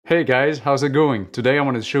Hey guys, how's it going? Today I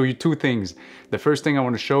want to show you two things. The first thing I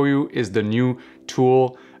want to show you is the new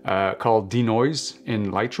tool called DENOISE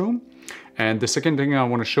in Lightroom. And the second thing I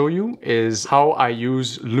want to show you is how I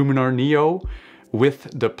use Luminar Neo with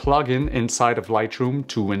the plugin inside of Lightroom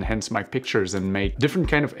to enhance my pictures and make different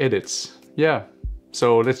kind of edits. Yeah.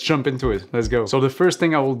 So let's jump into it. Let's go. So the first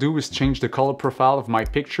thing I will do is change the color profile of my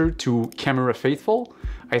picture to camera faithful.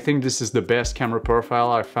 I think this is the best camera profile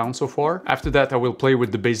I've found so far. After that, I will play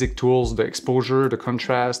with the basic tools, the exposure, the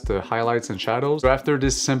contrast, the highlights and shadows. So after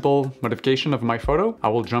this simple modification of my photo, I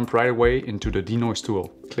will jump right away into the DENOISE tool.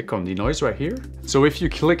 Click on DENOISE right here. So if you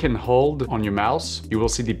click and hold on your mouse, you will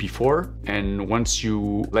see the before. And once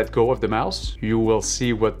you let go of the mouse, you will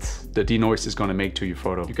see what the DENOISE is gonna make to your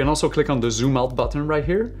photo. You can also click on the zoom out button right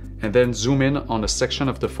here and then zoom in on a section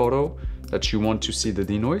of the photo that you want to see the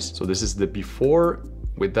DENOISE. So this is the before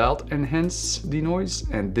without enhance denoise,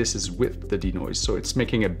 and this is with the denoise, so it's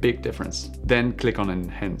making a big difference. Then click on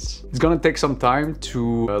enhance. It's gonna take some time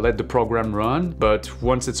to let the program run, but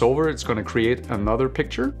once it's over, it's gonna create another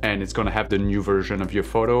picture and it's gonna have the new version of your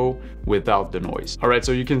photo without the noise. All right,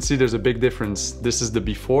 so you can see there's a big difference. This is the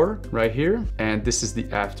before right here, and this is the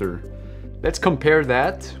after. Let's compare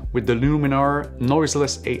that with the Luminar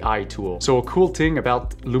noiseless AI tool. So a cool thing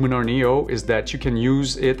about Luminar Neo is that you can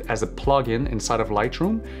use it as a plugin inside of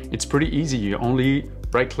Lightroom. It's pretty easy. You only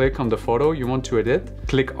right-click on the photo you want to edit,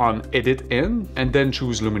 click on Edit In, and then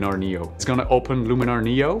choose Luminar Neo. It's gonna open Luminar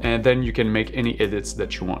Neo, and then you can make any edits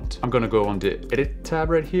that you want. I'm gonna go on the Edit tab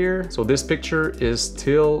right here. So this picture is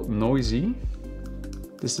still noisy.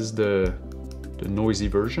 This is the noisy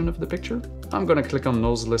version of the picture. I'm gonna click on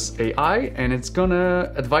Noiseless AI and it's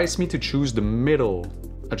gonna advise me to choose the middle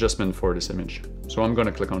adjustment for this image. So I'm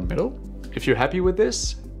gonna click on middle. If you're happy with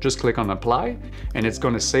this, just click on apply and it's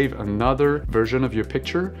gonna save another version of your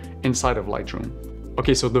picture inside of Lightroom.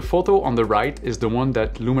 Okay, so the photo on the right is the one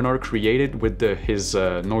that Luminar created with his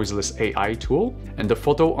noiseless AI tool. And the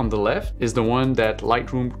photo on the left is the one that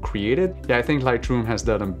Lightroom created. Yeah, I think Lightroom has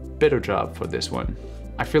done a better job for this one.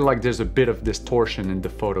 I feel like there's a bit of distortion in the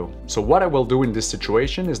photo. So what I will do in this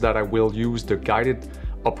situation is that I will use the guided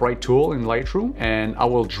upright tool in Lightroom and I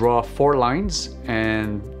will draw 4 lines,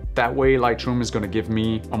 and that way Lightroom is going to give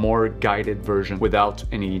me a more guided version without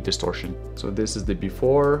any distortion. So this is the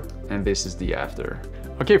before and this is the after.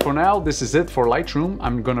 Okay, for now, this is it for Lightroom.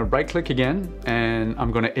 I'm going to right click again and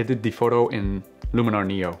I'm going to edit the photo in Luminar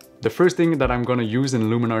Neo. The first thing that I'm going to use in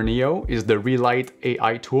Luminar Neo is the Relight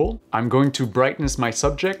AI tool. I'm going to brightness my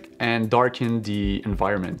subject and darken the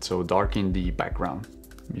environment, so darken the background.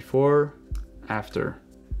 Before, after.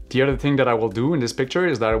 The other thing that I will do in this picture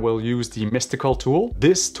is that I will use the Mystical tool.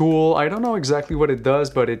 This tool, I don't know exactly what it does,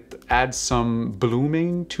 but it adds some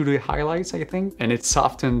blooming to the highlights, I think, and it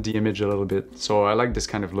softened the image a little bit. So I like this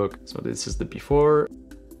kind of look. So this is the before,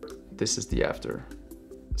 this is the after.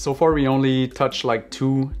 So far we only touched like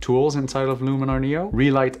 2 tools inside of Luminar Neo,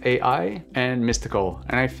 Relight AI and Mystical.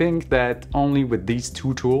 And I think that only with these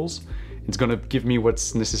 2 tools, it's gonna give me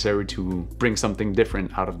what's necessary to bring something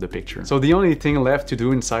different out of the picture. So the only thing left to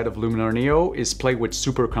do inside of Luminar Neo is play with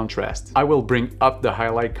super contrast. I will bring up the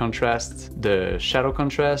highlight contrast, the shadow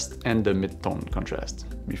contrast, and the mid-tone contrast.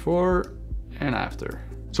 Before and after.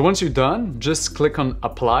 So once you're done, just click on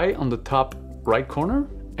apply on the top right corner.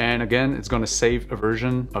 And again, it's gonna save a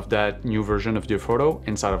version of that new version of your photo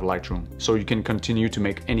inside of Lightroom. So you can continue to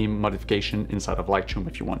make any modification inside of Lightroom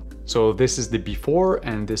if you want. So this is the before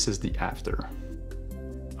and this is the after.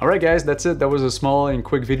 All right, guys, that's it. That was a small and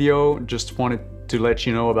quick video. Just wanted to let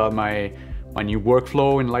you know about my new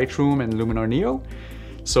workflow in Lightroom and Luminar Neo.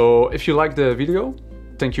 So if you liked the video,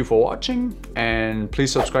 thank you for watching, and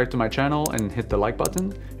please subscribe to my channel and hit the like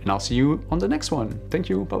button, and I'll see you on the next one. Thank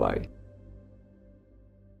you, bye-bye.